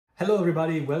Hello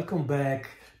everybody, welcome back.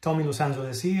 Tom in Los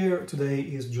Angeles here. Today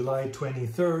is July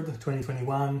 23rd,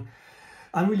 2021.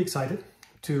 I'm really excited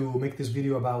to make this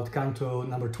video about Canto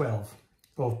number 12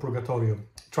 of Purgatorio.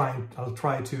 I'll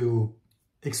try to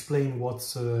explain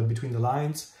what's between the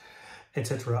lines,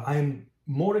 etc. I'm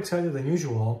more excited than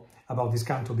usual about this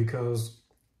canto because,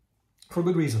 for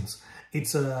good reasons.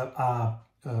 It's a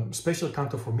special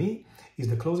canto for me. It's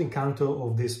the closing canto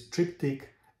of this triptych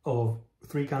of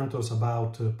three cantos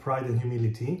about pride and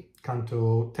humility,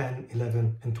 canto 10,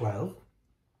 11, and 12.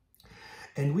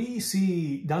 And we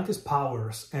see Dante's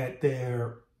powers at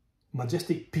their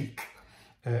majestic peak,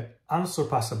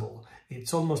 unsurpassable.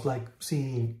 It's almost like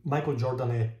seeing Michael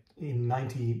Jordan in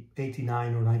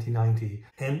 1989 or 1990.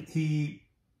 And he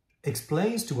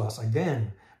explains to us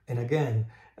again and again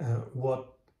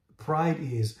what pride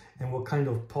is and what kind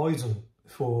of poison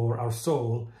for our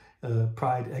soul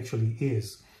pride actually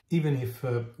is. Even if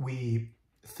we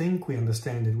think we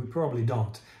understand it, we probably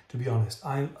don't, to be honest.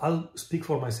 I'll speak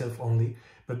for myself only,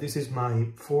 but this is my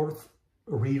fourth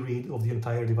reread of the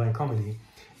entire Divine Comedy,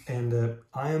 and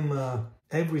I am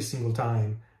every single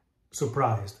time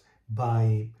surprised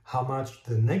by how much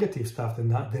the negative stuff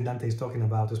that Dante is talking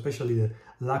about, especially the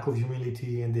lack of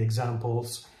humility and the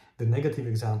examples, the negative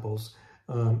examples,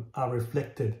 are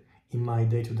reflected in my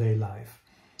day-to-day life.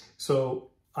 So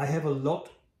I have a lot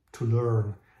to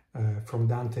learn from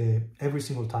Dante every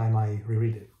single time I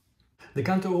reread it. The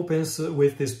canto opens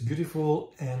with this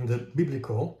beautiful and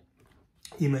biblical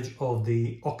image of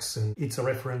the oxen. It's a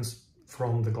reference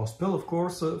from the Gospel, of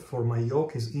course, for my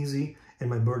yoke is easy and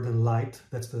my burden light.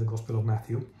 That's the Gospel of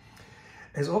Matthew.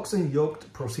 As oxen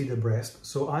yoked proceed abreast,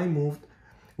 so I moved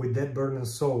with that burdened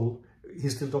soul.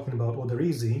 He's still talking about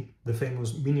Terrace, the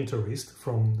famous miniaturist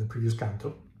from the previous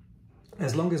canto.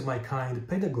 As long as my kind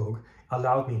pedagogue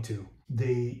allowed me to.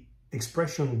 The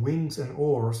expression wings and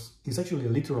oars is actually a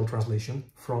literal translation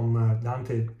from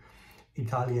Dante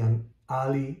Italian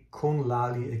ali con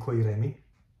l'ali e coi remi.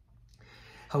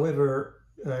 However,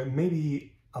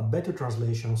 maybe a better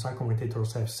translation, some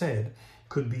commentators have said,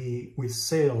 could be with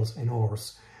sails and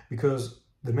oars, because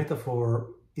the metaphor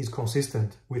is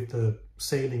consistent with the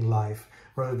sailing life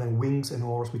rather than wings and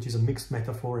oars, which is a mixed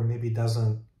metaphor and maybe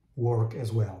doesn't work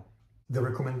as well. The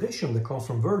recommendation that comes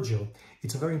from Virgil,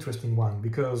 it's a very interesting one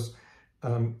because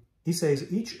he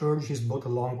says, each urge his boat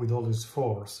along with all his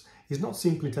force. He's not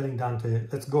simply telling Dante,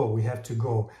 let's go, we have to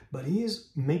go, but he is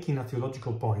making a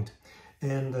theological point.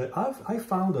 And I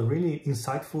found a really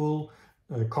insightful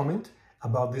comment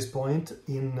about this point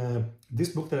in this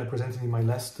book that I presented in my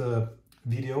last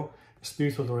video,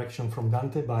 Spiritual Direction from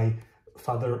Dante by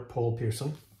Father Paul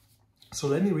Pearson. So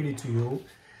let me read it to you.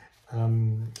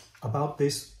 About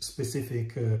this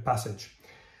specific passage.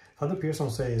 Father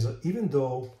Pearson says, even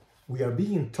though we are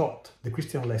being taught the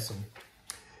Christian lesson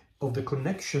of the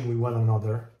connection with one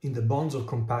another in the bonds of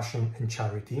compassion and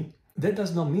charity, that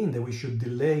does not mean that we should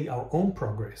delay our own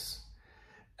progress.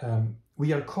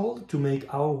 We are called to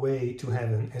make our way to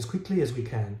heaven as quickly as we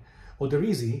can.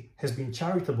 Terrace has been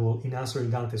charitable in answering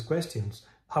Dante's questions.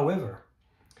 However,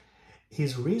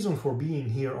 his reason for being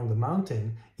here on the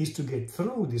mountain is to get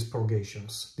through these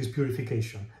purgations, this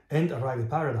purification, and arrive at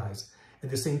paradise.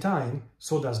 At the same time,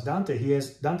 so does Dante.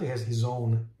 Dante has his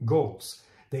own goals.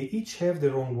 They each have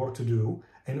their own work to do,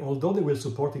 and although they will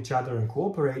support each other and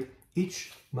cooperate,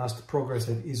 each must progress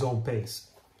at his own pace.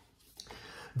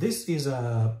 This is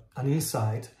an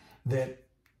insight that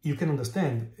you can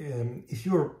understand. If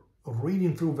you're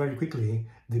reading through very quickly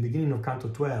the beginning of Canto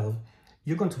 12,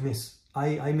 you're going to miss.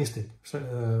 I missed it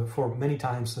for many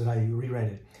times that I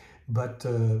reread it, but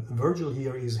Virgil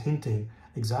here is hinting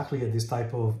exactly at this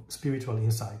type of spiritual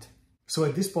insight. So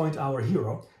at this point, our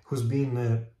hero, who's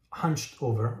been hunched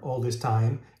over all this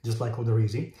time, just like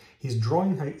Terrace, he's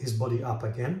drawing his body up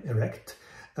again, erect.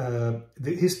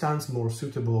 His stance more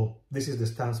suitable, this is the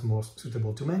stance most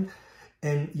suitable to men,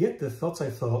 and yet the thoughts I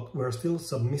thought were still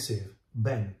submissive,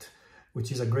 bent,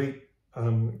 which is a great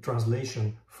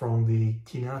translation from the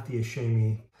Chinati e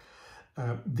Scemi.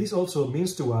 This also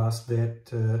means to us that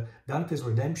Dante's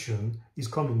redemption is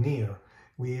coming near.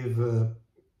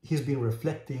 He's been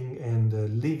reflecting and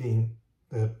living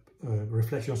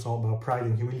reflections about pride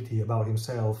and humility about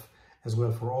himself as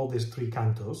well for all these three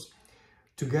cantos,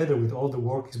 together with all the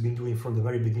work he's been doing from the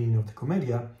very beginning of the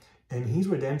Commedia, and his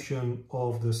redemption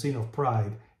of the sin of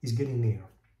pride is getting near.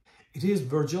 It is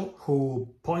Virgil who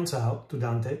points out to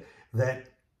Dante that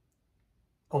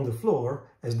on the floor,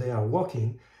 as they are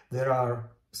walking, there are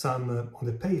some, on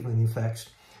the pavement in fact,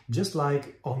 just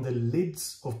like on the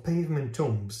lids of pavement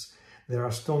tombs, there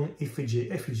are stone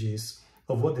effigies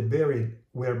of what the buried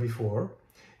were before,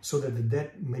 so that the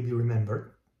dead may be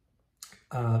remembered.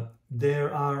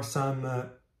 There are some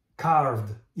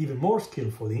carved, even more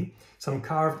skillfully, some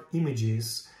carved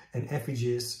images and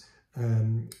effigies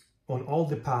on all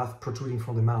the path protruding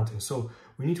from the mountain. So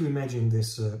we need to imagine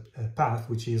this path,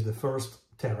 which is the first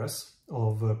terrace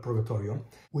of Purgatorio,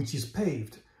 which is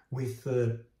paved with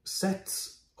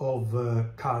sets of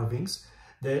carvings.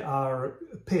 They are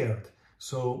paired,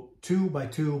 so 2 by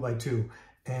 2 by 2.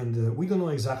 And we don't know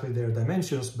exactly their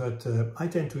dimensions, but I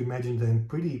tend to imagine them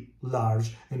pretty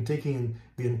large and taking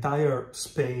the entire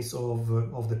space of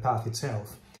the path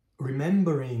itself.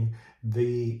 Remembering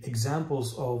the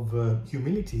examples of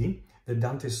humility that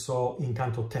Dante saw in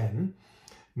Canto 10,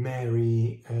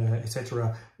 Mary,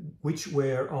 etc., which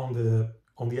were on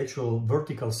the actual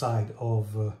vertical side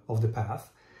of the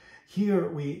path.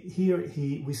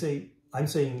 I'm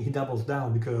saying he doubles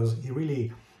down, because he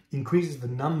really increases the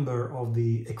number of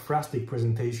the ekphrastic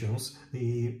presentations,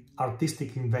 the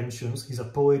artistic inventions. He's a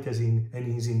poet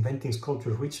and he's inventing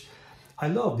sculptures, which I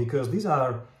love, because these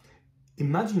are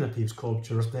imaginative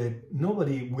sculptures that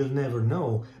nobody will never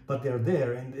know, but they're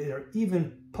there, and they're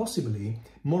even possibly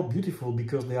more beautiful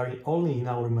because they are only in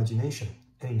our imagination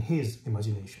and in his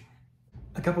imagination.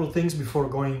 A couple of things before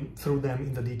going through them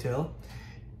in the detail.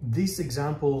 These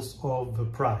examples of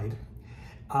pride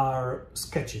are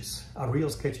sketches, are real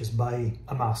sketches by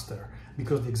a master,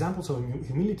 because the examples of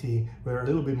humility were a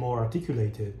little bit more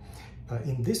articulated.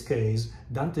 In this case,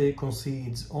 Dante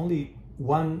concedes only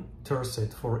one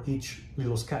tercet for each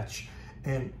little sketch,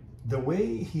 and the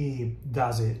way he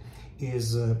does it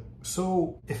is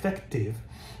so effective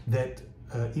that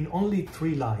in only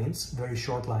 3 lines, very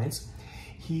short lines,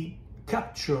 he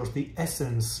captures the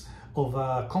essence of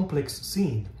a complex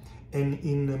scene. And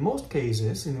in most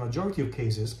cases, in the majority of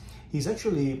cases, he's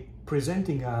actually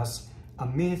presenting us a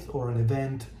myth or an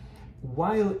event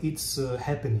while it's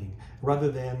happening, rather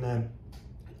than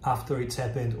after it's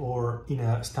happened or in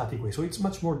a static way. So it's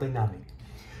much more dynamic.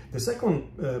 The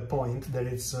second point that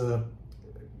is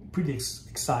pretty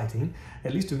exciting,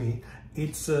 at least to me,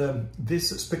 it's this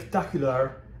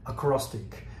spectacular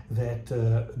acrostic that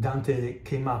Dante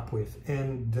came up with.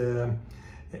 And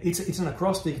it's an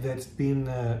acrostic that's been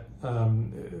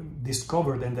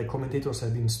discovered and the commentators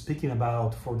have been speaking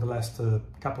about for the last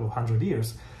couple of hundred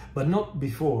years, but not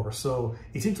before. So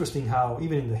it's interesting how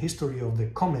even in the history of the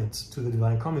comments to the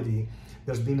Divine Comedy,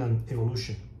 there's been an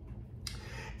evolution.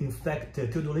 In fact,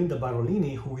 Teodolinda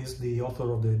Barolini, who is the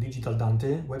author of the Digital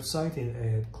Dante website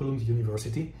at Columbia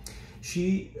University,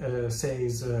 she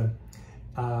says,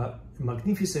 a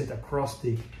magnificent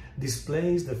acrostic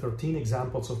displays the 13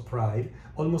 examples of pride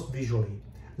almost visually.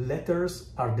 Letters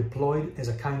are deployed as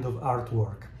a kind of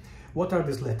artwork. What are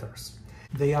these letters?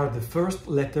 They are the first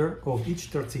letter of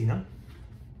each terzina,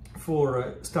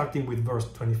 for starting with verse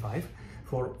 25.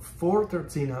 For 4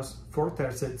 terzinas, 4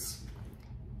 tercets,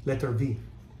 letter V.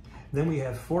 Then we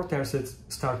have 4 tercets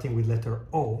starting with letter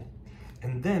O.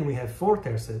 And then we have 4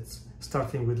 tercets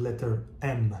starting with letter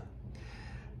M.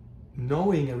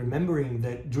 Knowing and remembering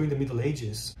that during the Middle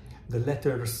Ages, the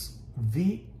letters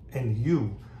V and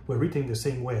U were written the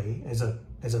same way as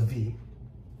a V,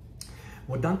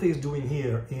 what Dante is doing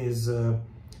here is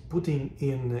putting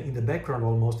in the background,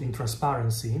 almost in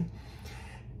transparency,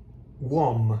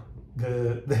 uom,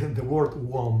 the word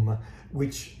uom,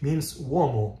 which means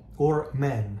uomo or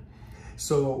man.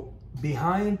 So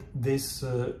behind this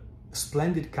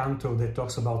splendid canto that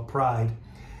talks about pride,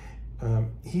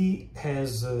 he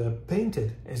has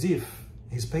painted, as if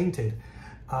he's painted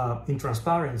in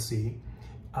transparency.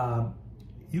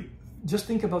 You just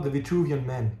think about the Vitruvian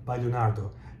Man by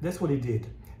Leonardo. That's what he did,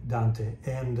 Dante,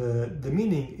 and the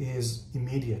meaning is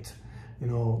immediate. You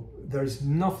know, there is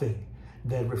nothing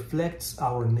that reflects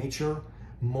our nature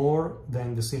more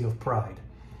than the sin of pride.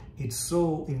 It's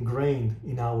so ingrained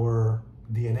in our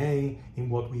DNA, in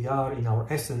what we are, in our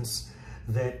essence,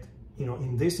 that, you know,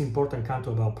 in this important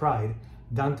canto about pride,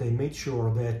 Dante made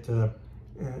sure that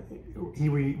he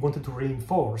wanted to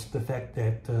reinforce the fact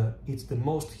that it's the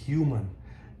most human,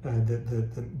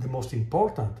 the most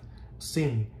important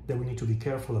sin that we need to be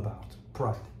careful about,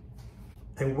 pride.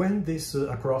 And when this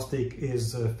acrostic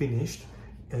is finished,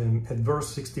 at verse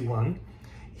 61,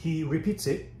 he repeats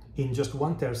it in just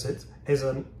 1 tercet as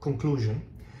a conclusion.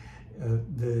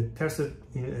 The tercet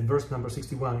in verse number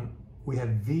 61, we have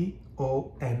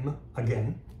V-O-M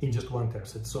again in just 1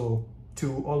 tercet. So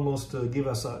to almost give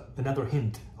us another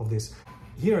hint of this.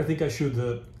 Here I think I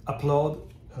should applaud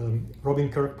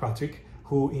Robin Kirkpatrick,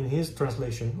 who in his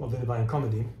translation of the Divine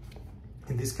Comedy,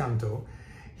 in this canto,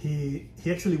 he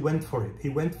actually went for it. He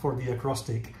went for the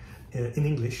acrostic in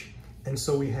English, and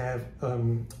so we have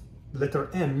letter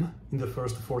M in the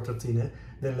first four terzine,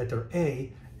 then letter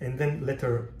A, and then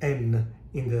letter N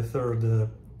in the third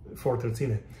four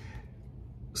terzine,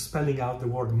 spelling out the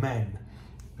word man.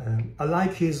 I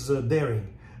like his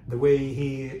daring, the way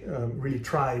he really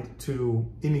tried to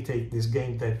imitate this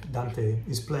game that Dante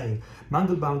is playing.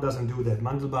 Mandelbaum doesn't do that.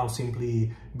 Mandelbaum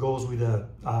simply goes with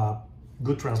a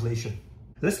good translation.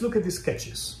 Let's look at these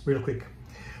sketches real quick.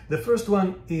 The first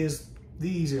one is the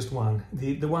easiest one,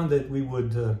 the one that we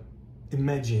would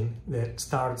imagine that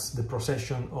starts the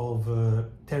procession of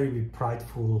terribly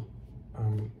prideful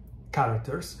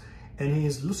characters, and he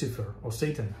is Lucifer, or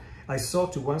Satan. I saw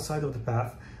to one side of the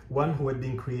path one who had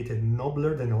been created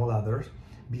nobler than all other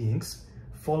beings,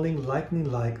 falling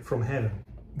lightning-like from heaven.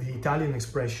 The Italian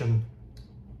expression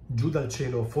giù dal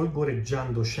cielo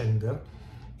folgoreggiando scender,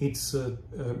 it's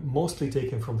mostly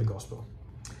taken from the Gospel.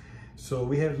 So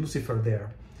we have Lucifer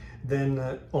there. Then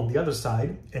on the other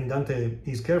side, and Dante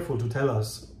is careful to tell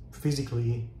us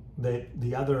physically that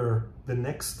the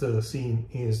next scene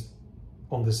is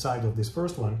on the side of this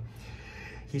first one,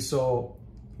 he saw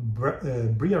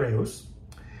Briareus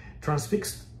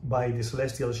transfixed by the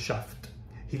celestial shaft.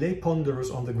 He lay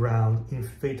ponderous on the ground in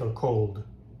fatal cold,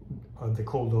 the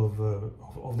cold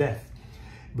of death.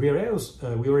 Briareus,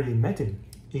 we already met him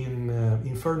in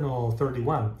Inferno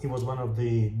 31. He was one of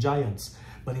the giants,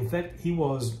 but in fact he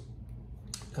was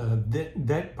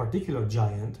that particular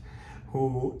giant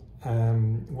who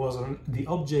was the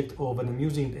object of an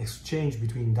amusing exchange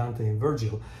between Dante and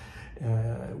Virgil,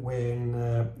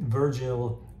 when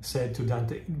Virgil said to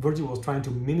Dante, Virgil was trying to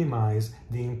minimize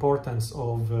the importance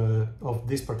of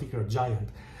this particular giant,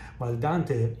 while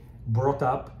Dante brought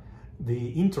up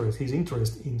his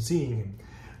interest in seeing him.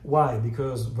 Why?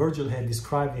 Because Virgil had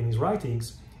described in his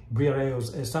writings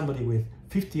Briareus as somebody with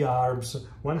 50 arms,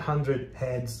 100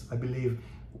 heads, I believe,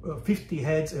 50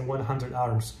 heads and 100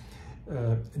 arms.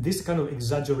 This kind of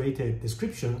exaggerated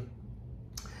description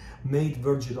made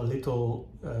Virgil a little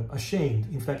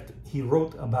ashamed. In fact, he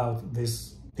wrote about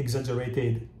this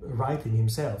exaggerated writing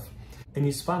himself. And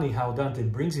it's funny how Dante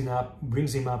brings him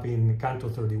up in Canto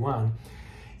 31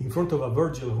 in front of a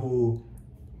Virgil who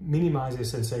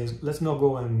minimizes and says, let's not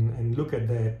go and look at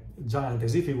the giant,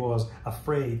 as if he was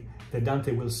afraid that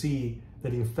Dante will see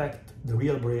that in fact the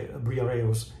real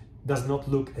Briareus does not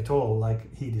look at all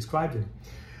like he described him.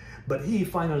 But he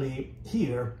finally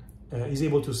here is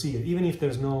able to see it, even if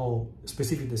there's no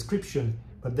specific description,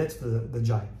 but that's the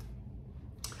giant.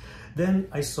 Then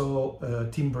I saw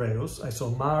Timbreus, I saw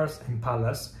Mars and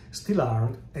Pallas, still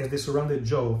armed, as they surrounded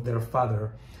Jove, their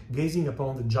father, gazing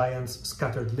upon the giant's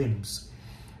scattered limbs.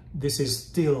 This is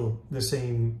still the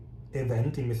same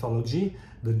event in mythology,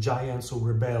 the giants who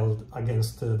rebelled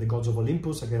against the gods of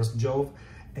Olympus, against Jove,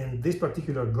 and these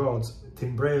particular gods,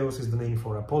 Timbreus is the name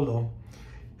for Apollo,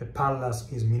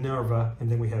 Pallas is Minerva, and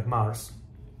then we have Mars,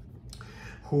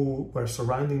 who were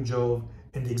surrounding Jove.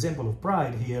 And the example of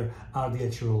pride here are the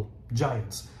actual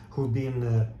giants who've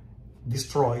been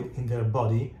destroyed in their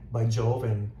body by Jove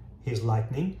and his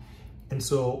lightning. And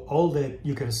so all that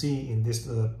you can see in this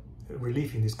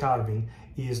relief, in this carving,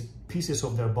 is pieces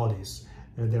of their bodies,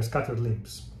 their scattered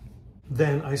limbs.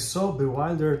 Then I saw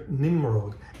bewildered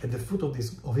Nimrod at the foot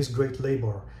of his great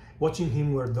labor. Watching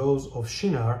him were those of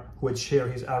Shinar who had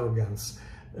shared his arrogance.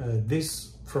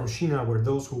 This from Shinar were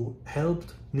those who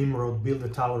helped Nimrod build the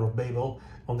Tower of Babel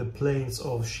on the plains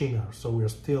of Shinar. So we're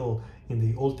still in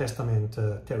the Old Testament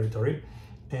territory,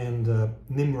 and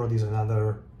Nimrod is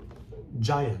another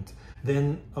giant.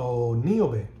 Then, oh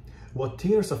Niobe, what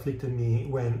tears afflicted me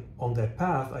when on that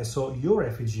path I saw your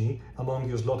effigy among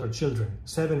your slaughtered children,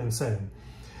 7 and 7.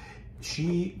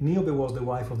 Niobe was the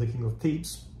wife of the king of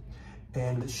Thebes,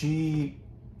 and she,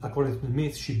 according to the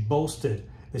myth, she boasted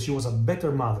that she was a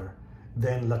better mother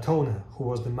than Latona, who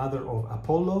was the mother of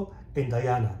Apollo and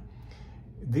Diana.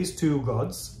 These two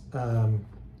gods,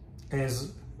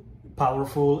 as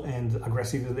powerful and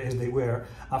aggressive as they were,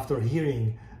 after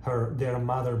hearing their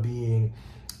mother being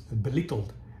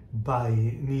belittled by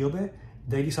Niobe,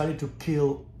 they decided to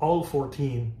kill all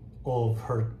 14 of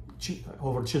her children,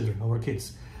 of her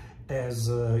kids, as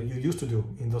you used to do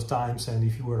in those times, and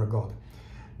if you were a god.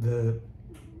 The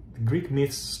Greek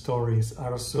myths stories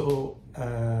are so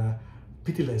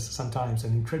pitiless sometimes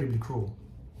and incredibly cruel.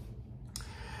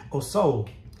 O Saul,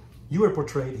 you were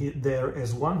portrayed there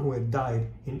as one who had died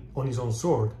on his own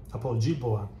sword,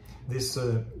 Apolgiboa. This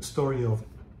story of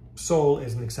Saul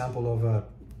as an example of a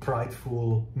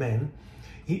prideful man.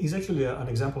 He is actually an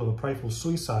example of a prideful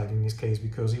suicide in this case,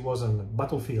 because he was on the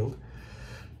battlefield.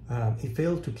 He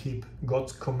failed to keep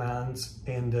God's commands,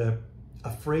 and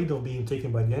afraid of being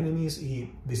taken by the enemies,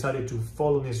 he decided to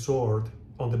fall on his sword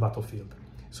on the battlefield.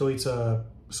 So it's a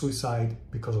suicide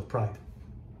because of pride.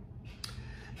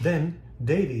 Then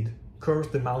David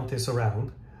cursed the mountains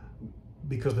around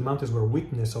because the mountains were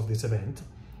witness of this event.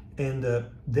 And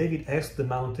David asked the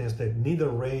mountains that neither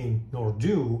rain nor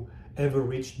dew ever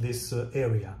reached this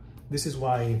area. This is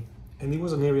why, and it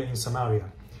was an area in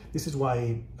Samaria. This is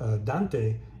why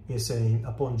Dante is saying,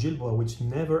 upon Gilboa, which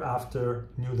never after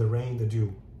knew the rain, the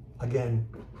dew. Again,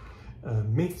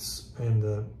 myths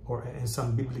and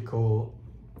some biblical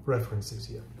references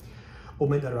here.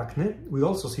 Omed Arachne, we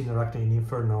also see Arachne in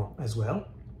Inferno as well.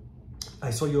 I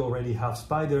saw you already have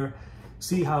Spider.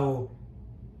 See how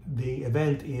the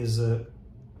event is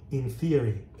in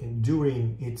theory and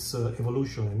during its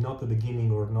evolution and not the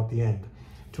beginning or not the end,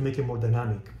 to make it more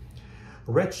dynamic.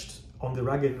 Wretched on the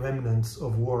ragged remnants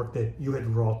of work that you had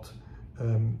wrought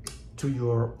to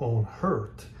your own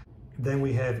hurt. Then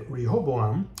we have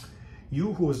Rehoboam,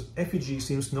 you whose effigy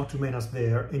seems not to menace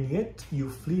there, and yet you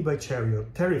flee by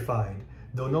chariot, terrified,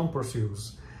 though none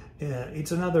pursues.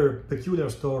 It's another peculiar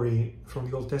story from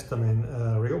the Old Testament.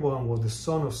 Rehoboam was the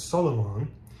son of Solomon.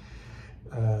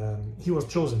 He was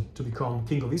chosen to become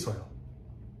king of Israel.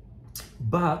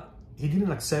 But he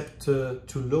didn't accept to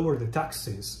lower the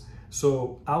taxes.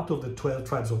 So out of the 12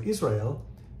 tribes of Israel,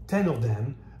 10 of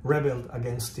them rebelled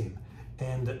against him.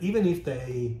 And even if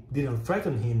they didn't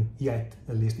threaten him yet,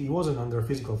 at least he wasn't under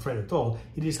physical threat at all,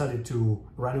 he decided to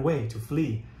run away, to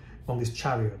flee on this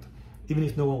chariot, even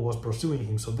if no one was pursuing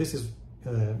him. So this is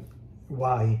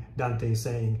why Dante is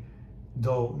saying,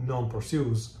 though none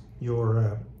pursues,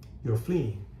 you're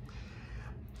fleeing.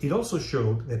 It also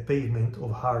showed the pavement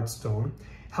of hard stone,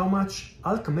 how much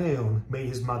Alcmaeon made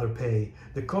his mother pay,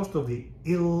 the cost of the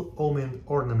ill-omened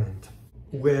ornament.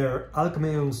 Where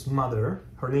Alcmaeon's mother,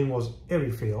 her name was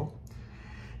Eriphil,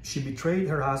 she betrayed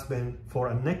her husband for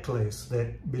a necklace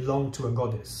that belonged to a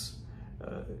goddess.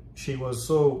 She was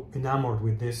so enamored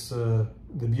with this, the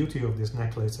beauty of this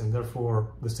necklace, and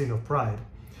therefore the sin of pride.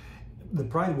 The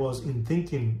pride was in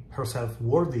thinking herself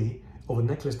worthy of a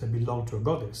necklace that belonged to a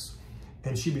goddess.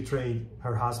 And she betrayed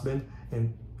her husband,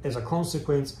 and as a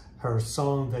consequence, her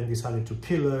son then decided to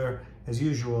kill her, as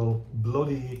usual,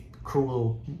 bloody,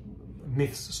 cruel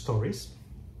myths stories.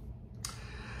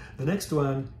 The next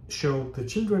one showed the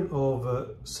children of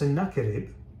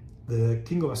Sennacherib, the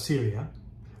king of Assyria,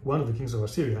 one of the kings of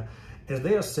Assyria. As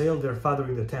they assailed their father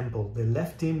in the temple, they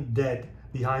left him dead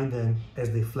behind them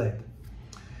as they fled.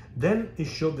 Then it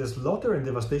showed the slaughter and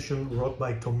devastation wrought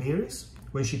by Tomiris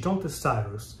when she taunted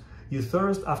Cyrus, "You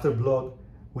thirst after blood,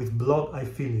 with blood I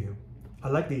fill you." I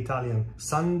like the Italian,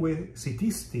 "Sangue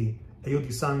sitisti e io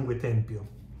di sangue tempio."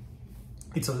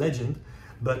 It's a legend,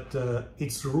 but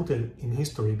it's rooted in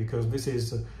history, because this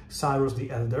is Cyrus the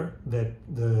Elder that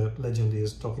the legend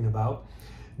is talking about,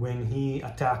 when he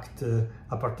attacked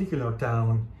a particular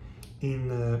town in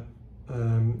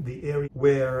the area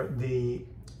where the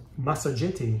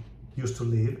Massageti used to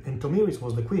live, and Tomiris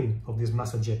was the queen of this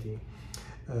Massageti.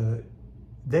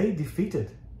 They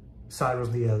defeated Cyrus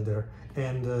the Elder,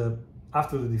 and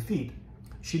after the defeat,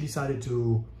 she decided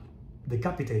to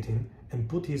decapitate him and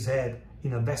put his head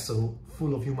in a vessel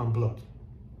full of human blood.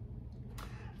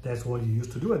 That's what you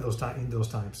used to do at in those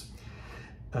times.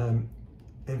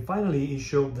 And finally, he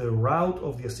showed the rout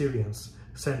of the Assyrians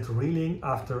sent reeling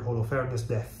after Holofernes'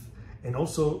 death, and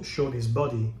also showed his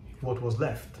body, what was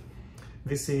left.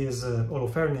 This is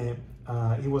Holofernes.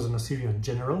 He was an Assyrian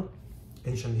general.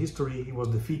 Ancient history, he was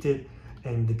defeated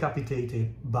and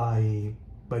decapitated by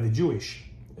the Jewish.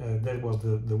 That was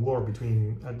the war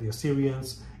between the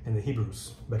Assyrians and the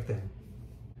Hebrews back then.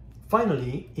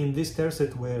 Finally, in this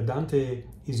tercet where Dante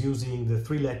is using the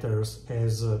 3 letters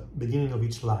as beginning of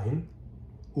each line,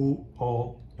 U,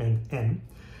 O, and N,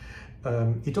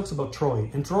 he talks about Troy.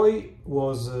 And Troy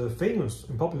was famous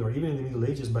and popular even in the Middle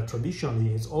Ages, but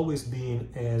traditionally it's always been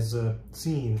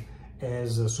seen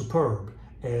as superb,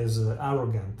 as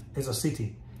arrogant, as a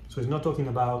city. So he's not talking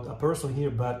about a person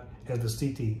here, but as the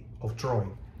city of Troy,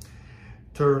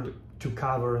 turned to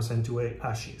caverns and to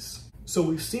ashes. So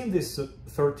we've seen these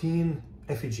 13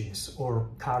 effigies or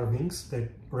carvings that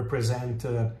represent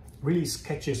really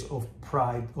sketches of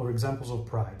pride or examples of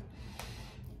pride.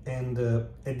 And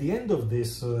at the end of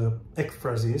this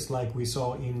ekphrasis, like we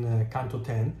saw in Canto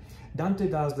 10, Dante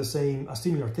does a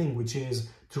similar thing, which is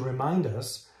to remind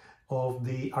us of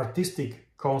the artistic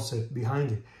concept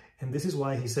behind it. And this is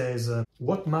why he says,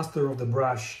 what master of the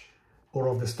brush or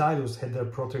of the stylus had there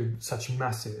portrayed such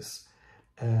masses?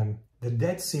 The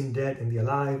dead seem dead and the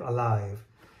alive, alive.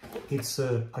 It's,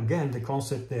 again, the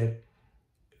concept that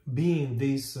being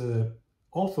this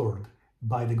authored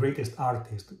by the greatest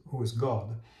artist, who is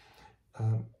God,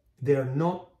 they are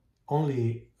not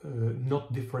only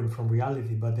not different from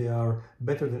reality, but they are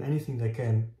better than anything that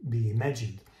can be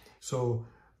imagined. So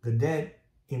the dead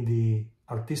in the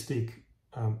artistic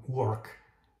work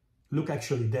look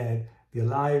actually dead, the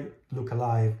alive look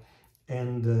alive,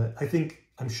 and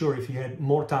I'm sure if he had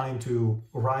more time to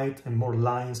write and more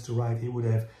lines to write, he would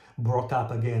have brought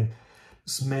up again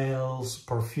smells,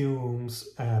 perfumes,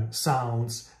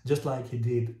 sounds, just like he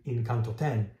did in Canto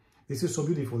 10. This is so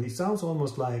beautiful. It sounds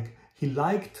almost like he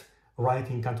liked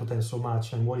writing Canto 10 so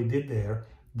much and what he did there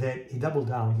that he doubled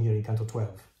down here in Canto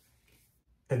 12.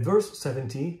 At verse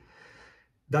 70,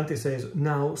 Dante says,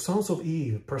 "Now, sons of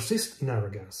Eve, persist in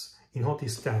arrogance, in haughty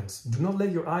stance. Do not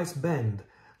let your eyes bend,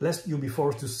 lest you be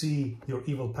forced to see your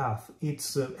evil path."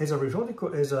 It's as a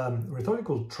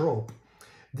rhetorical trope.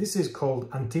 This is called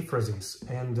antiphrasis,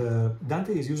 and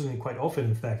Dante is using it quite often,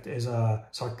 in fact, as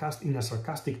in a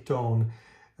sarcastic tone,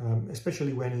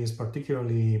 especially when he is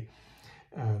particularly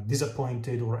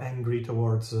disappointed or angry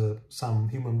towards some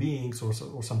human beings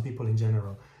or some people in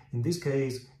general. In this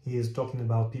case, he is talking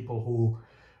about people who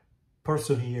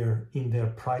persevere in their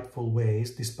prideful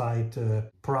ways, despite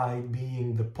pride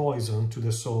being the poison to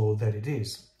the soul that it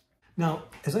is. Now,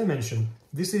 as I mentioned,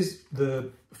 this is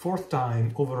the fourth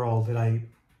time overall that I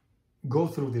go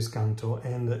through this canto,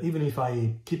 and even if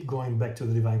I keep going back to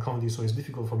the Divine Comedy, so it's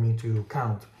difficult for me to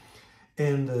count.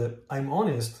 And I'm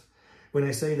honest when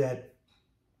I say that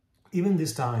even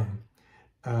this time,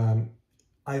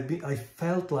 I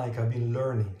felt like I've been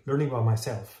learning about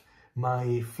myself,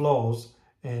 my flaws,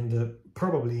 and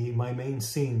probably my main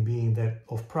sin being that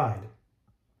of pride,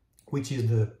 which is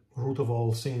the root of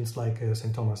all sins, like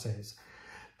St. Thomas says.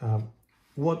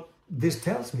 What this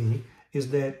tells me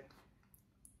is that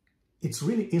it's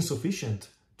really insufficient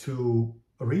to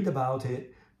read about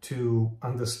it, to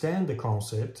understand the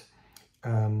concept,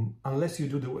 unless you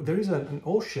do there is an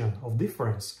ocean of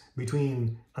difference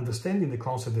between understanding the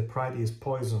concept that pride is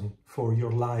poison for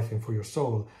your life and for your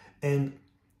soul, and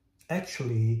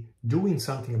actually doing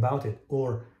something about it,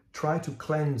 or try to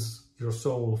cleanse your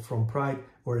soul from pride,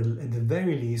 or at the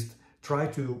very least, try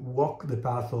to walk the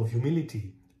path of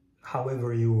humility,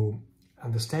 however you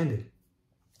understand it.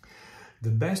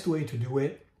 The best way to do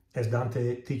it, as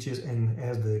Dante teaches and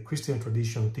as the Christian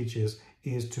tradition teaches,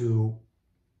 is to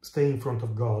stay in front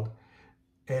of God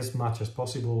as much as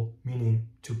possible, meaning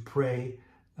to pray,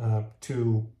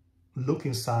 to look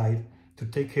inside, to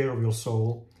take care of your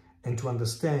soul, and to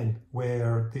understand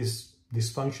where these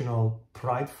dysfunctional,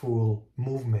 prideful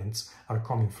movements are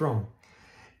coming from.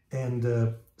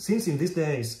 And since in these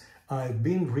days I've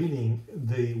been reading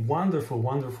the wonderful,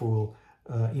 wonderful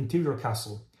Interior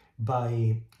Castle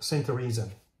by Saint Terrace.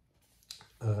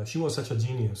 She was such a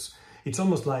genius. It's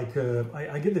almost like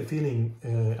I get the feeling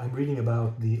I'm reading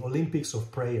about the Olympics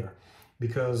of prayer,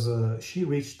 because she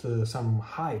reached some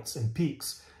heights and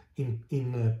peaks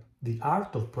in the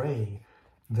art of praying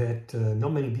that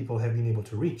not many people have been able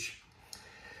to reach.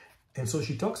 And so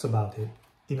she talks about it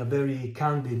in a very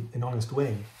candid and honest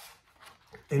way.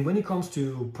 And when it comes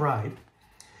to pride,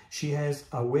 she has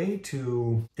a way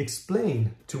to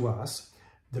explain to us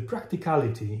the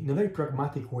practicality, in a very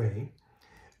pragmatic way,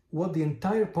 what the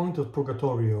entire point of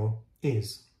Purgatorio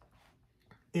is.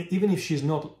 Even if she's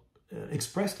not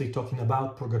expressly talking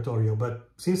about Purgatorio, but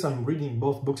since I'm reading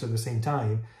both books at the same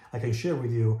time, I can share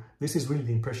with you, this is really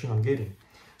the impression I'm getting.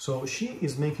 So she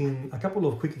is making a couple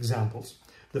of quick examples.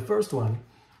 The first one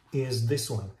is this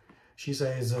one. She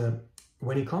says,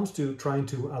 when it comes to trying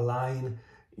to align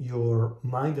your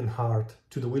mind and heart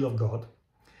to the will of God,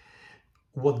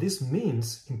 what this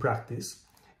means in practice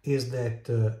is that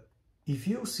if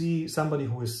you see somebody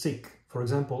who is sick, for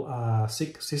example, a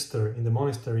sick sister in the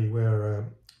monastery where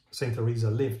Saint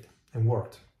Teresa lived and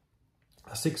worked,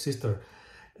 a sick sister,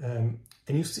 and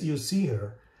you see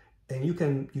her, and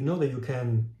you know that you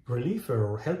can relieve her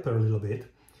or help her a little bit,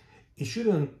 it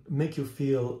shouldn't make you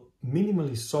feel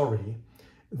minimally sorry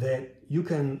that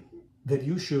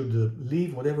you should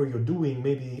leave whatever you're doing,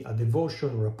 maybe a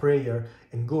devotion or a prayer,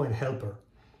 and go and help her.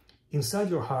 Inside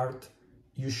your heart,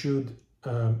 you should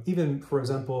even, for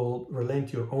example,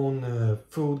 relent your own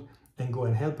food and go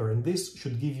and help her. And this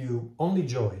should give you only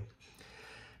joy.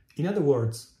 In other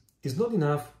words, it's not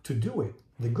enough to do it.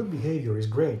 The good behavior is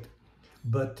great.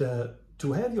 But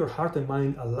to have your heart and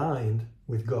mind aligned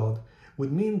with God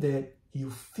would mean that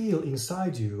you feel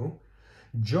inside you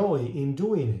joy in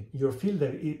doing it. You feel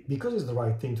that because it's the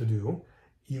right thing to do,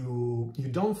 you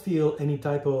don't feel any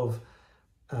type of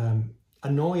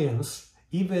annoyance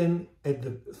even at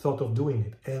the thought of doing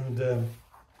it. And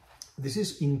this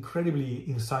is incredibly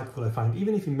insightful, I find,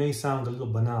 even if it may sound a little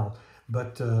banal,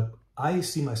 but I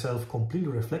see myself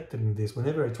completely reflected in this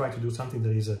whenever I try to do something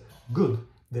that is good,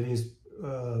 that is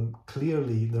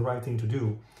clearly the right thing to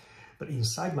do. But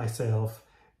inside myself,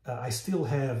 I still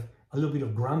have a little bit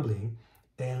of grumbling,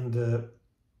 and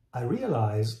I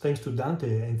realize, thanks to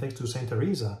Dante and thanks to Saint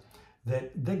Teresa,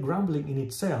 that that grumbling in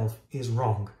itself is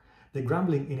wrong. The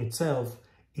grumbling in itself,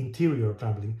 interior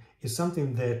grumbling, is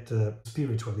something that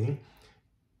spiritually,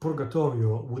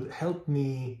 Purgatorio would help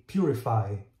me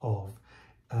purify of.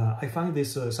 I find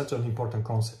this such an important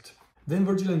concept. Then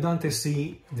Virgil and Dante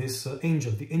see this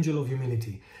angel, the angel of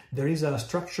humility. There is a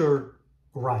structured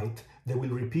rite that will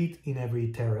repeat in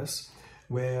every terrace,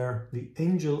 where the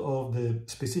angel of the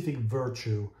specific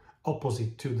virtue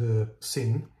opposite to the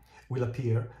sin will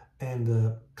appear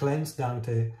and cleanse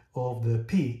Dante of the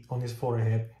P on his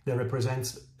forehead that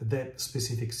represents that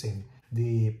specific sin.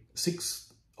 The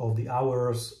 6th of the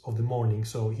hours of the morning,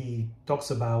 so he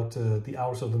talks about the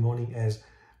hours of the morning as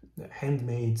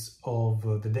handmaids of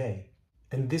the day.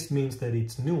 And this means that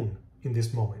it's noon in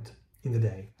this moment, in the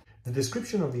day. The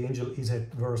description of the angel is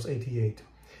at verse 88.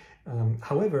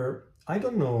 However, I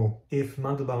don't know if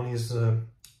Mandelbaum is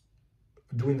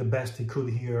doing the best he could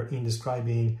here in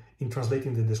describing, in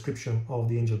translating the description of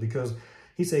the angel, because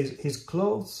he says his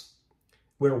clothes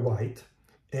were white,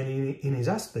 and in his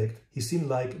aspect, he seemed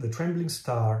like the trembling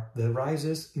star that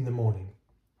rises in the morning,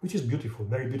 which is beautiful,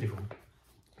 very beautiful.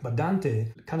 But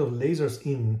Dante kind of lasers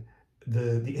in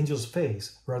the angel's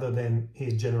face rather than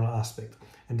his general aspect.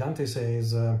 And Dante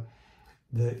says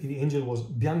the angel was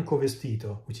bianco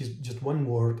vestito, which is just one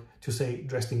word to say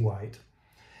dressed in white.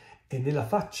 E nella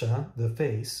faccia, the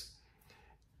face,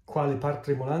 quale par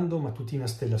tremolando mattutina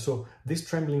stella. So this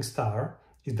trembling star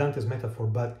is Dante's metaphor,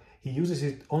 but he uses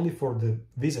it only for the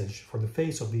visage, for the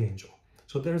face of the angel.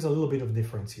 So there is a little bit of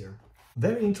difference here.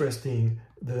 Very interesting,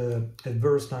 at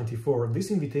verse 94,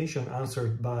 this invitation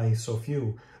answered by so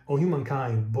few, O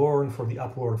humankind, born for the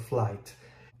upward flight.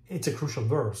 It's a crucial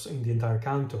verse in the entire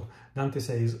canto. Dante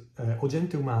says, O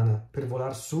gente umana, per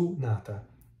volar su nata,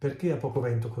 perché a poco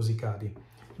vento così cadi?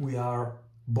 We are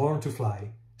born to fly,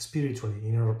 spiritually,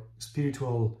 in our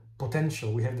spiritual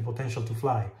potential. We have the potential to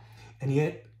fly. And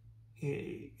yet,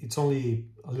 it's only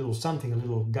a little something, a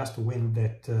little gust of wind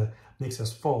that makes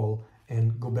us fall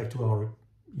and go back to our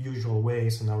usual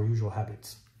ways and our usual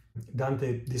habits.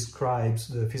 Dante describes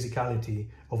the physicality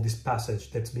of this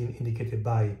passage that's been indicated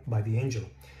by the angel.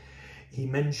 He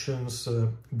mentions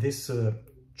this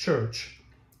church,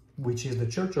 which is the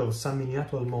church of San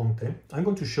Miniato al Monte. I'm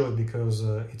going to show it because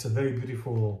it's a very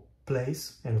beautiful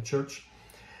place and a church.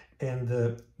 And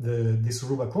this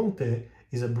Rubaconte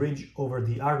is a bridge over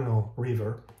the Arno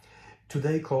River,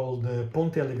 today called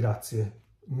Ponte alle Grazie.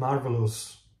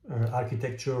 Marvelous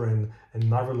architecture and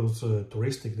marvelous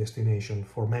touristic destination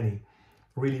for many.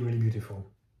 Really, really beautiful.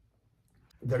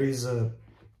 There is a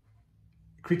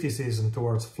criticism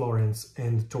towards Florence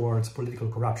and towards political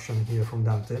corruption here from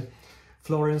Dante.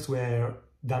 Florence, where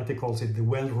Dante calls it the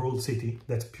well-ruled city,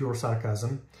 that's pure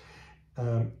sarcasm.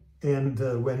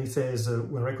 When he says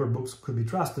when record books could be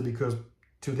trusted, because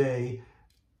today,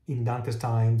 in Dante's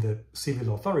time, the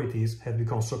civil authorities have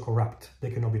become so corrupt, they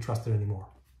cannot be trusted anymore.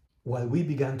 While we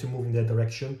began to move in that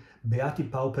direction, Beati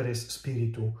Pauperes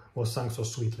Spiritu was sung so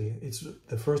sweetly. It's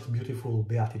the first beautiful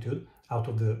beatitude out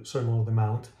of the Sermon on the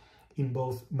Mount in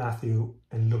both Matthew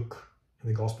and Luke in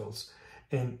the Gospels.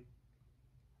 And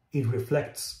it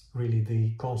reflects really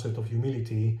the concept of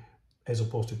humility as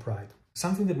opposed to pride.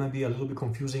 Something that might be a little bit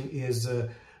confusing is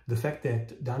the fact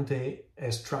that Dante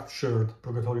has structured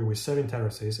Purgatorio with 7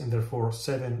 terraces and therefore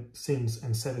 7 sins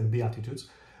and 7 beatitudes,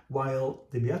 while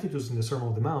the Beatitudes in the Sermon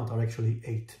on the Mount are actually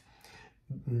 8.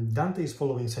 Dante is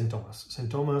following St. Thomas.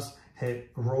 St. Thomas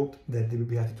wrote that the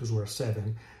Beatitudes were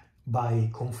 7 by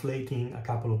conflating a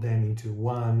couple of them into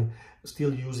one,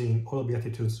 still using all the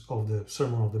Beatitudes of the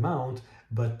Sermon on the Mount,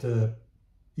 but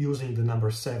using the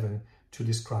number 7 to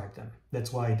describe them.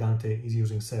 That's why Dante is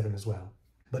using 7 as well.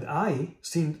 But I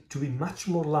seemed to be much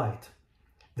more light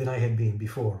than I had been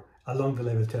before along the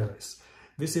level terrace.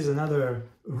 This is another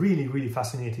really, really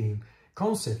fascinating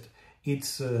concept.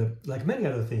 It's like many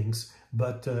other things,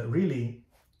 but really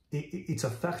it's a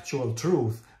factual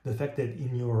truth. The fact that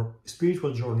in your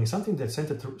spiritual journey, something that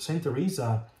Saint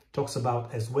Teresa talks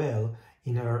about as well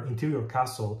in her interior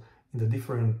castle, in the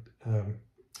different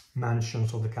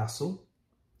mansions of the castle,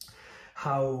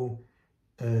 how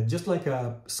just like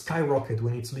a skyrocket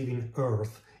when it's leaving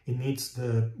Earth, it needs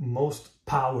the most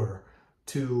power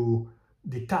to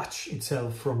detach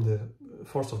itself from the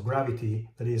force of gravity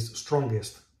that is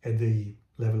strongest at the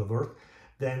level of Earth.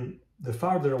 Then the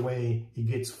farther away it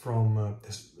gets from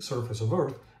the surface of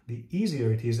Earth, the easier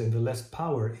it is and the less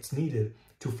power it's needed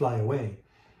to fly away.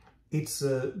 It's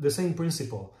the same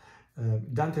principle.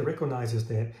 Dante recognizes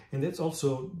that, and that's also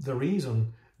the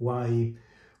reason why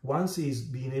once he's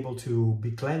being able to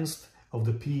be cleansed of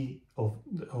the P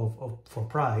for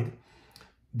pride,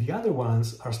 the other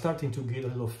ones are starting to get a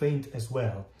little faint as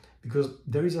well, because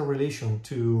there is a relation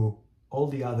to all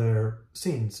the other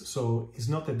sins. So it's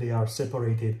not that they are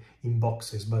separated in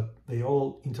boxes, but they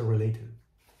all interrelated.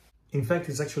 In fact,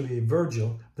 it's actually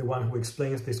Virgil, the one who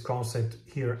explains this concept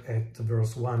here at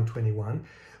verse 121.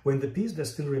 When the peace that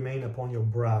still remain upon your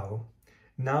brow,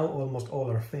 now almost all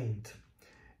are faint,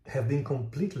 have been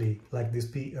completely, like this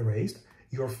P, erased,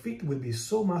 your feet will be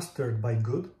so mastered by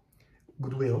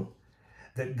goodwill,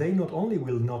 that they not only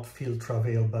will not feel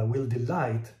travail, but will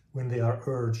delight when they are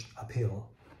urged uphill.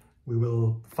 We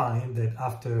will find that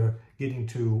after getting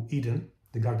to Eden,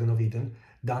 the Garden of Eden,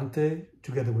 Dante,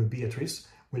 together with Beatrice,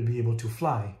 will be able to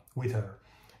fly with her.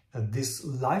 This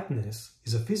lightness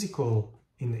is a physical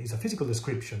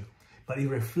description, but it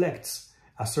reflects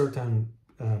a certain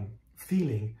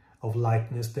feeling of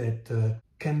lightness that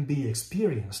can be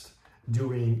experienced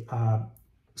during a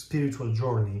spiritual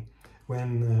journey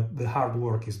when the hard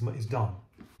work is done.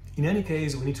 In any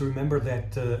case, we need to remember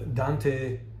that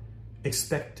Dante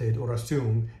expected or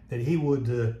assumed that he would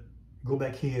go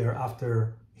back here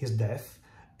after his death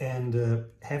and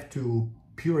have to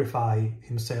purify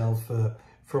himself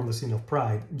from the sin of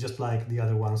pride, just like the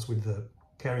other ones with the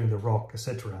carrying the rock,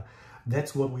 etc.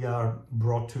 That's what we are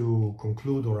brought to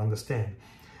conclude or understand.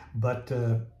 But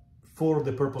for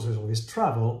the purposes of his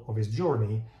travel, of his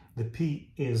journey, the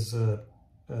P is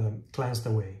cleansed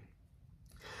away.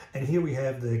 And here we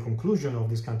have the conclusion of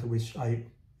this canto, which I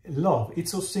love.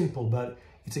 It's so simple, but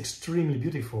it's extremely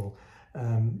beautiful.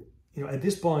 You know, at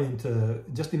this point,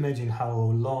 just imagine how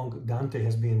long Dante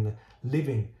has been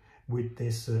living with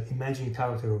this imagined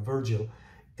character of Virgil,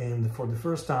 and for the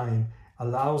first time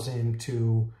allows him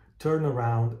to turn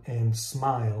around and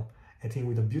smile at him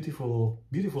with a beautiful,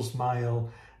 beautiful smile,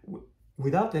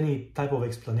 without any type of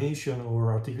explanation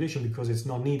or articulation, because it's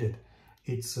not needed.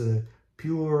 It's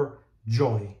pure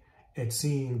joy at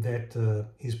seeing that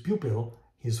his pupil,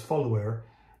 his follower,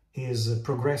 is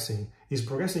progressing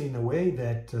in a way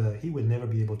that he will never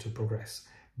be able to progress.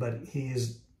 But he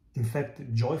is, in fact,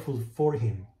 joyful for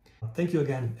him. Thank you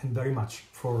again and very much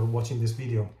for watching this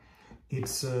video.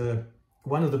 It's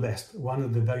one of the best, one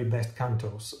of the very best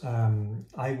cantos.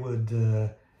 I would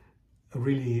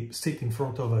really sit in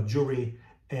front of a jury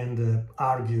and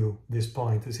argue this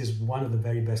point. This is one of the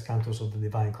very best cantos of the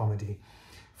Divine Comedy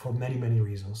for many, many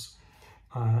reasons.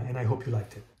 And I hope you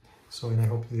liked it. And I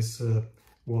hope this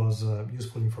was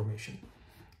useful information.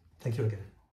 Thank you again.